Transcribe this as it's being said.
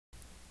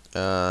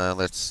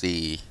Let's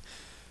see.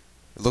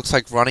 It looks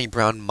like Ronnie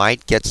Brown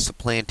might get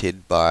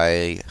supplanted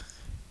by,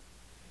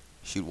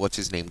 shoot, what's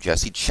his name?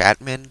 Jesse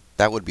Chapman?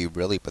 That would be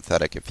really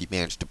pathetic if he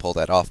managed to pull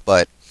that off.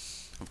 But,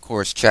 of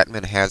course,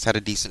 Chapman has had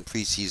a decent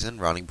preseason.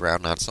 Ronnie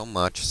Brown, not so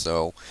much,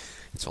 so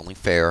it's only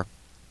fair.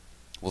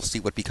 We'll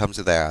see what becomes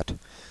of that.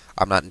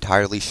 I'm not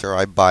entirely sure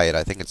I buy it.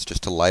 I think it's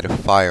just to light a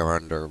fire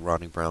under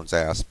Ronnie Brown's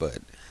ass, but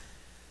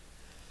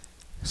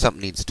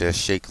something needs to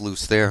shake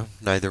loose there.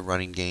 Neither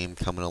running game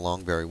coming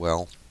along very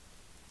well.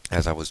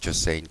 As I was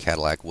just saying,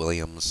 Cadillac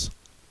Williams.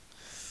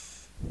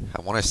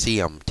 I want to see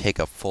him take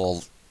a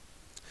full.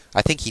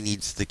 I think he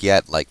needs to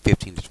get like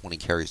 15 to 20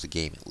 carries a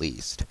game at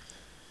least.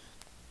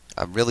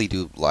 I really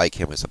do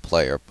like him as a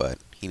player, but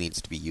he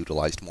needs to be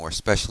utilized more,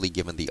 especially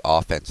given the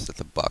offense that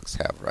the Bucks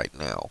have right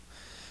now.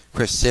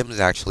 Chris Sims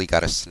actually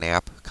got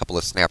a couple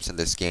of snaps in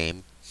this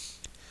game.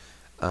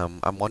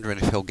 I'm wondering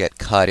if he'll get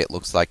cut. It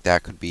looks like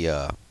that could be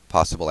a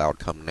possible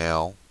outcome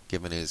now,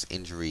 given his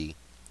injury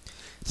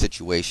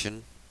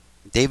situation.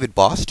 David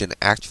Boston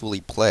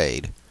actually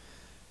played,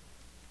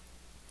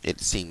 it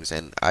seems,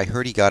 and I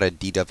heard he got a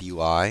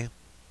DWI,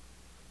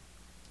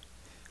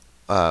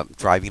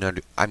 driving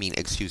under,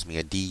 excuse me,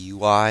 a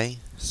DUI,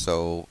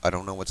 so I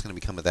don't know what's going to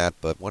become of that,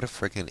 but what a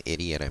freaking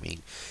idiot. I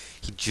mean,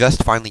 he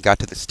just finally got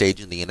to the stage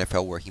in the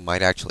NFL where he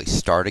might actually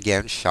start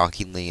again,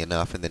 shockingly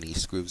enough, and then he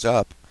screws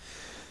up.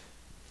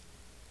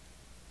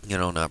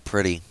 Not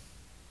pretty.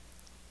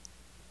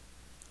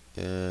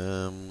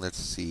 Let's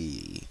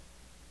see.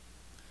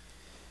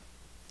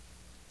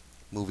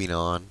 Moving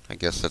on, I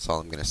guess that's all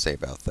I'm going to say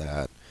about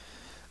that.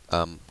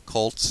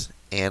 Colts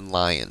and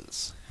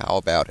Lions. How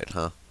about it,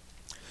 huh?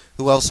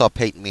 Who else saw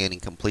Peyton Manning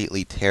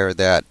completely tear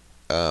that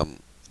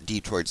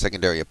Detroit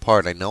secondary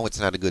apart? I know it's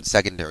not a good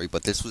secondary,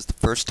 but this was the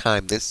first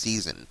time this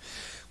season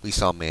we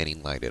saw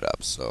Manning light it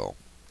up. So,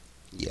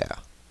 yeah.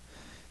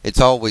 It's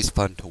always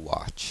fun to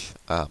watch.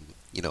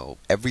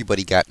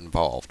 Everybody got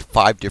involved.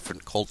 5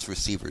 different Colts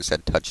receivers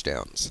had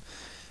touchdowns.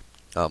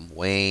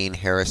 Wayne,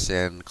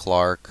 Harrison,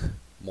 Clark,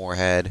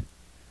 Moorhead,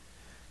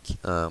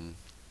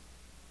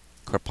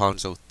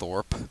 Carponzo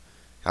Thorpe.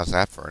 How's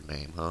that for a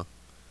name, huh?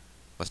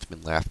 Must have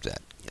been laughed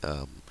at.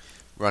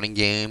 Running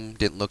game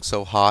didn't look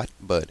so hot,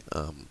 but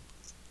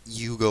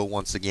Hugo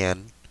once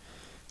again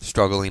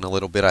struggling a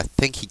little bit. I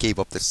think he gave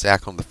up the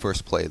sack on the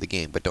first play of the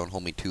game, but don't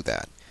hold me to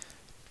that.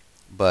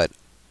 But,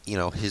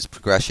 his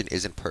progression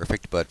isn't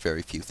perfect, but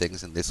very few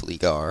things in this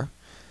league are.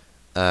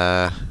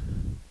 I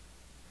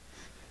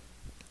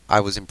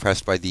was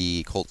impressed by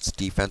the Colts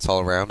defense all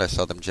around. I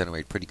saw them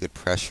generate pretty good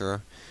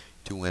pressure,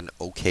 do an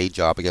okay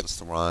job against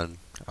the run.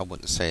 I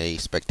wouldn't say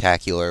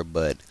spectacular,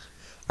 but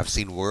I've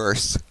seen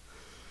worse.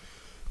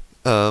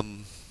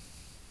 Um,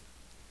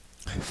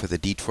 for the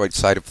Detroit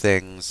side of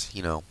things,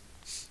 no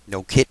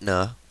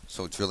Kitna,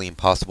 so it's really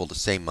impossible to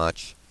say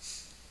much.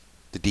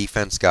 The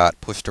defense got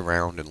pushed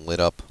around and lit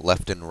up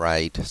left and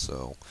right,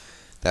 so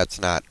that's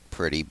not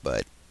pretty,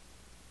 but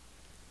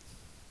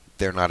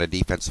they're not a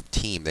defensive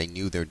team. They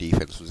knew their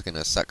defense was going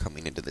to suck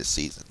coming into this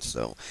season,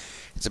 so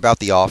it's about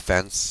the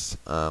offense.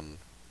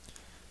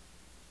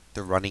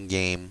 The running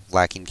game,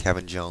 lacking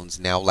Kevin Jones,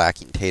 now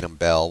lacking Tatum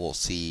Bell. We'll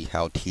see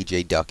how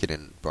TJ Duckett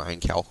and Brian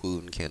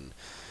Calhoun can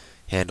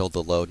handle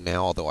the load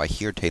now, although I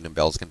hear Tatum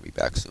Bell's going to be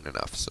back soon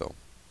enough, so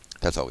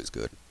that's always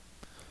good.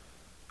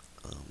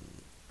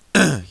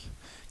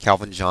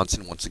 Calvin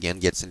Johnson once again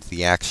gets into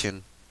the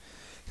action.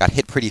 Got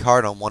hit pretty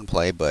hard on one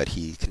play, but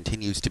he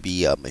continues to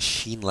be a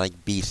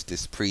machine-like beast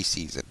this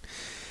preseason.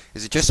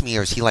 Is it just me,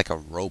 or is he like a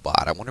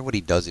robot? I wonder what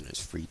he does in his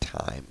free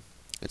time.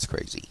 It's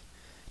crazy.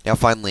 Now,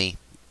 finally,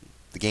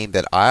 the game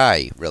that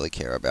I really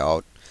care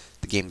about,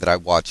 the game that I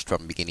watched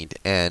from beginning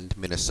to end,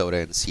 Minnesota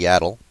and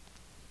Seattle.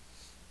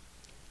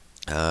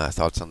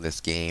 Thoughts on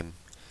this game?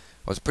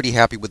 I was pretty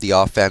happy with the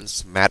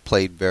offense. Matt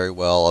played very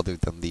well, other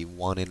than the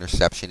one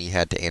interception he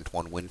had to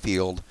Antoine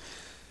Winfield.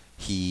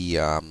 He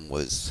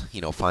was,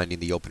 finding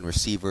the open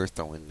receiver,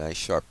 throwing nice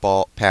sharp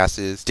ball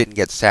passes. Didn't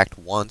get sacked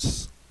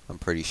once, I'm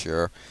pretty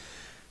sure.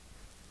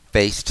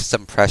 Faced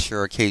some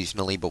pressure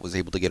occasionally, but was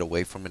able to get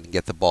away from it and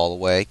get the ball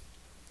away.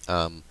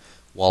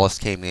 Wallace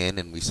came in,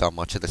 and we saw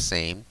much of the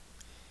same.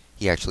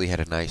 He actually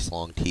had a nice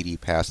long TD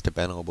pass to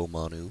Ben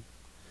Obomanu.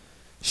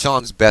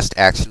 Sean's best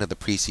action of the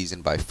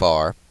preseason by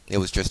far. It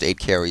was just 8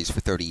 carries for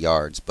 30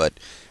 yards, but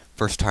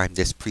first time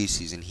this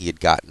preseason he had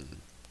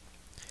gotten,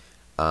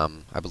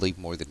 I believe,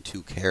 more than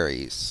 2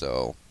 carries,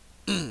 so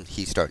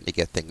he's starting to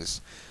get things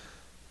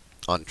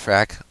on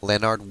track.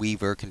 Leonard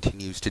Weaver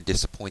continues to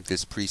disappoint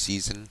this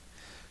preseason.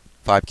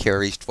 5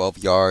 carries, 12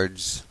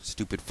 yards,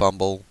 stupid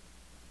fumble.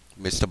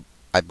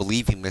 I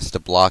believe he missed a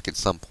block at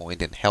some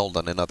point and held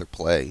on another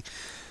play.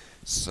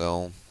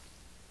 So,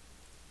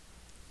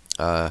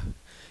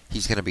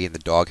 he's going to be in the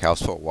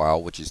doghouse for a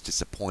while, which is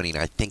disappointing.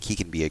 I think he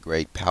can be a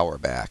great power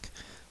back.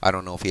 I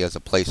don't know if he has a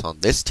place on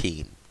this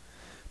team,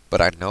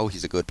 but I know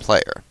he's a good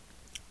player.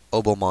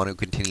 Obomanu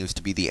continues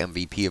to be the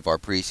MVP of our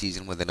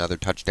preseason with another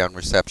touchdown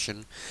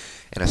reception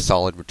and a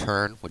solid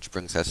return, which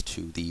brings us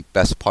to the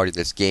best part of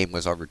this game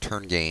was our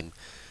return game.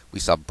 We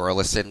saw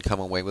Burleson come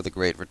away with a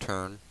great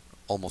return.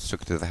 almost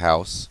took it to the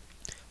house.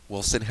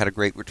 Wilson had a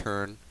great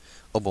return.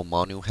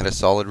 Obomanu had a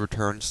solid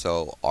return,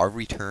 so our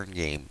return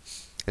game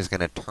is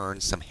going to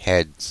turn some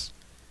heads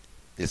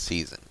this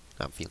season.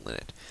 I'm feeling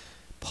it.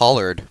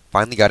 Pollard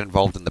finally got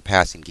involved in the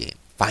passing game.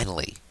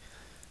 Finally.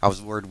 I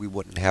was worried we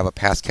wouldn't have a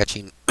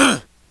pass-catching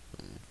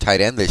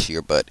tight end this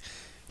year, but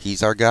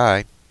he's our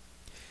guy.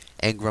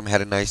 Ingram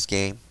had a nice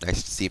game.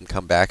 Nice to see him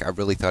come back. I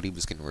really thought he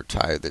was going to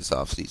retire this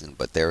offseason,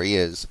 but there he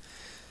is.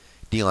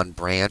 Deion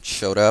Branch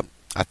showed up.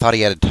 I thought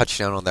he had a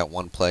touchdown on that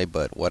one play,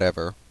 but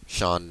whatever.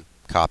 Sean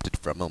copped it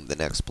from him the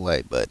next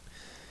play, but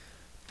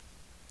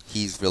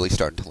he's really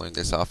starting to learn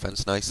this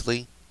offense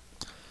nicely.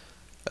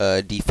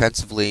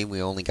 Defensively,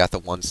 we only got the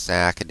one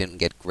sack. It didn't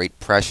get great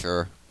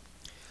pressure,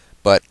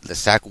 but the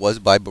sack was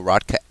by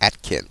Baratka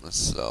Atkins,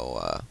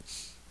 so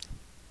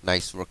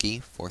nice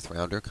rookie, 4th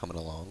rounder coming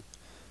along.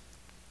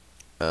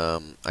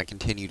 I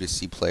continue to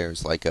see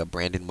players like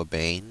Brandon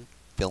Mabane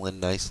fill in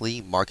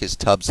nicely. Marcus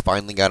Tubbs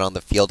finally got on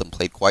the field and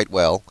played quite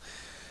well.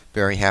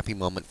 Very happy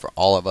moment for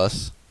all of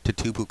us.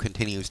 Tutupu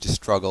continues to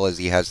struggle as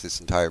he has this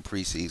entire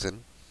preseason.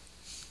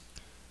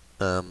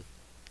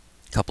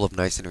 Couple of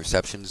nice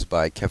interceptions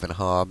by Kevin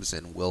Hobbs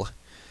and Will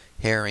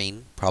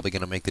Herring. Probably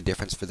going to make the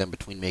difference for them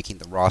between making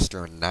the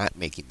roster and not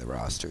making the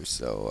roster.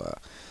 So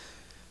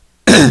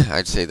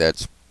I'd say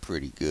that's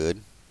pretty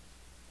good.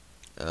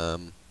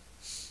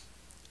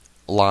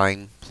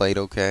 Line played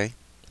okay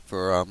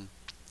for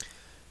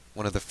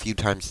one of the few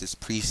times this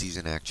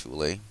preseason,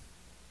 actually.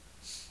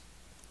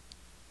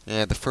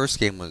 Yeah, the first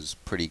game was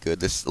pretty good.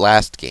 This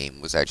last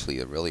game was actually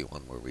a really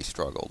one where we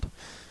struggled.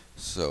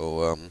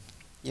 So,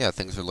 yeah,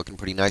 things are looking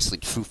pretty nicely.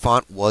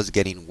 Trufant was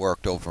getting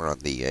worked over on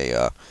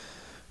the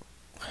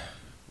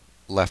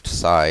left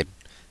side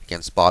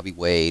against Bobby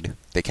Wade.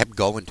 They kept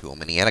going to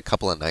him, and he had a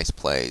couple of nice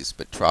plays,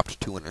 but dropped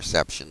 2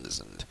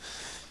 interceptions and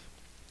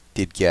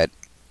did get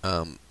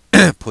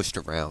pushed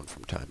around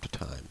from time to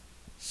time.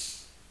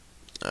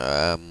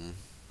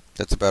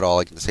 That's about all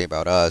I can say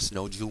about us.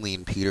 No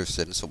Julian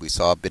Peterson, so we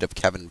saw a bit of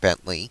Kevin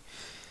Bentley.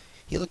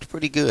 He looked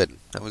pretty good.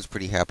 I was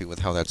pretty happy with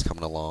how that's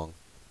coming along.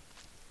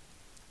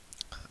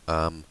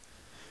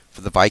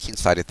 For the Viking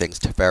side of things,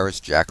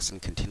 Tavares Jackson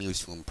continues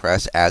to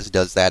impress, as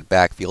does that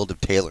backfield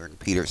of Taylor and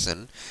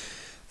Peterson.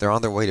 They're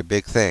on their way to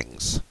big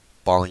things.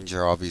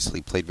 Bollinger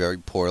obviously played very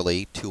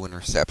poorly. 2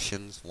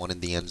 interceptions, 1 in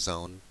the end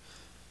zone.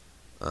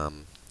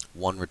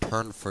 One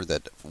return for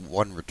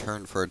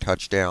a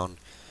touchdown.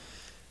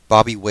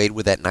 Bobby Wade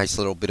with that nice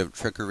little bit of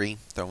trickery,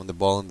 throwing the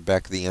ball in the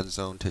back of the end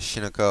zone to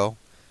Shineko.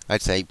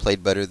 I'd say he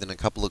played better than a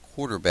couple of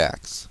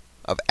quarterbacks,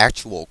 of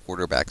actual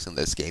quarterbacks in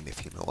this game,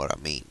 if you know what I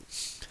mean.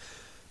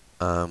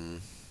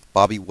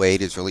 Bobby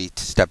Wade is really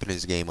stepping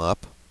his game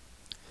up.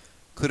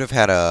 Could have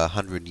had a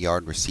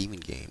 100-yard receiving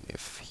game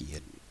if he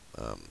had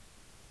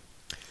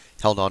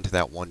held on to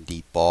that one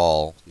deep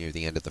ball near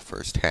the end of the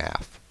first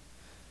half.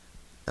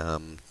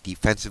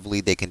 Defensively,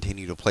 they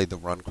continue to play the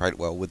run quite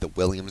well with the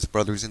Williams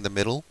brothers in the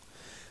middle.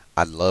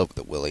 I love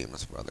the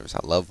Williams brothers. I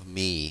love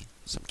me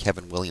some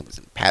Kevin Williams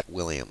and Pat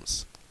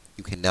Williams.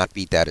 You cannot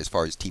beat that as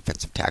far as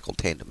defensive tackle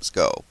tandems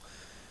go.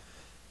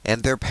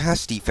 And their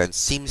pass defense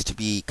seems to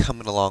be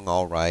coming along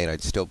all right.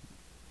 I'd still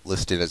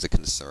list it as a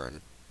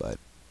concern, but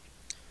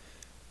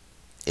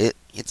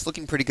it's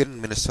looking pretty good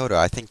in Minnesota.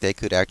 I think they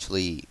could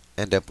actually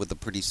end up with a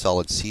pretty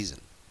solid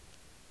season.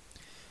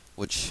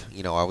 Which,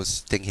 you know, I was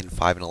thinking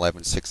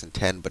 5-11,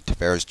 6-10, but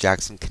Tavares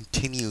Jackson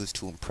continues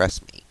to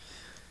impress me.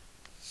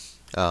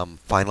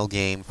 Final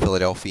game,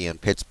 Philadelphia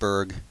and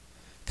Pittsburgh.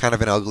 Kind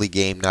of an ugly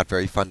game, not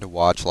very fun to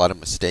watch. A lot of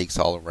mistakes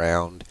all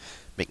around.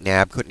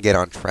 McNabb couldn't get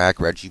on track.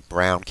 Reggie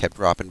Brown kept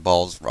dropping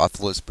balls.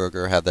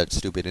 Roethlisberger had that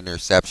stupid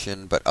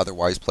interception, but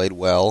otherwise played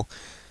well,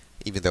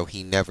 even though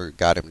he never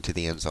got him to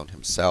the end zone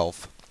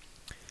himself.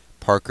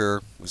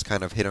 Parker was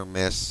kind of hit or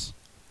miss.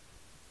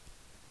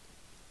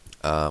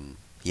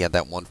 He had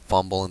that one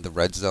fumble in the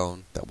red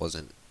zone. That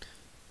wasn't,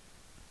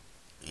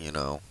 you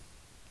know,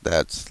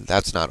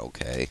 that's not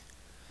okay.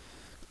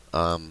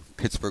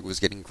 Pittsburgh was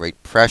getting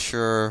great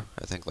pressure.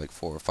 I think like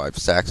 4 or 5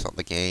 sacks on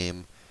the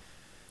game.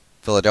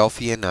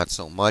 Philadelphia, not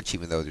so much,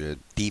 even though the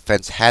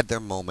defense had their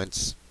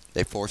moments.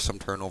 They forced some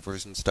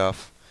turnovers and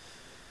stuff.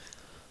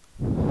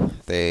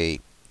 They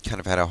kind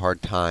of had a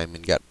hard time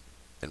and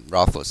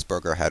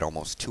Roethlisberger had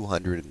almost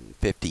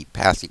 250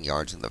 passing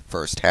yards in the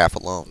first half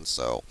alone,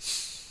 so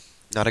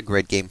not a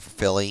great game for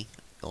Philly.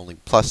 The only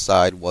plus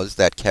side was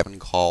that Kevin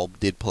Kolb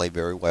did play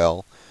very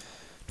well.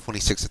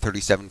 26 of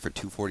 37 for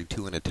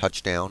 242 and a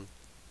touchdown.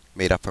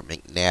 Made up for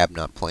McNabb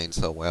not playing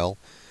so well.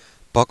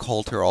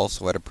 Buckhalter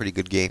also had a pretty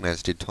good game,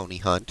 as did Tony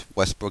Hunt.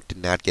 Westbrook did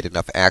not get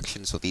enough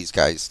action, so these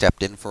guys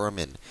stepped in for him,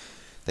 and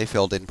they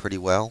filled in pretty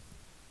well.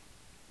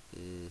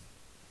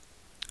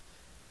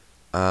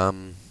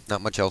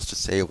 Not much else to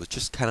say. It was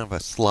just kind of a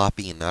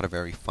sloppy and not a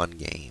very fun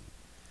game.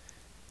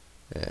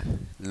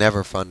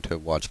 Never fun to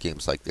watch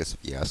games like this,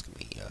 if you ask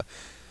me.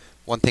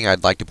 One thing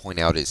I'd like to point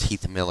out is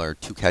Heath Miller,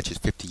 2 catches,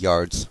 50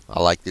 yards.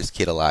 I like this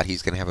kid a lot.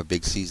 He's going to have a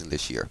big season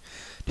this year.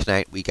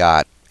 Tonight we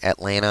got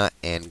Atlanta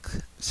and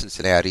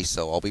Cincinnati,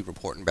 so I'll be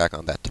reporting back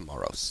on that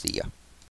tomorrow. See ya.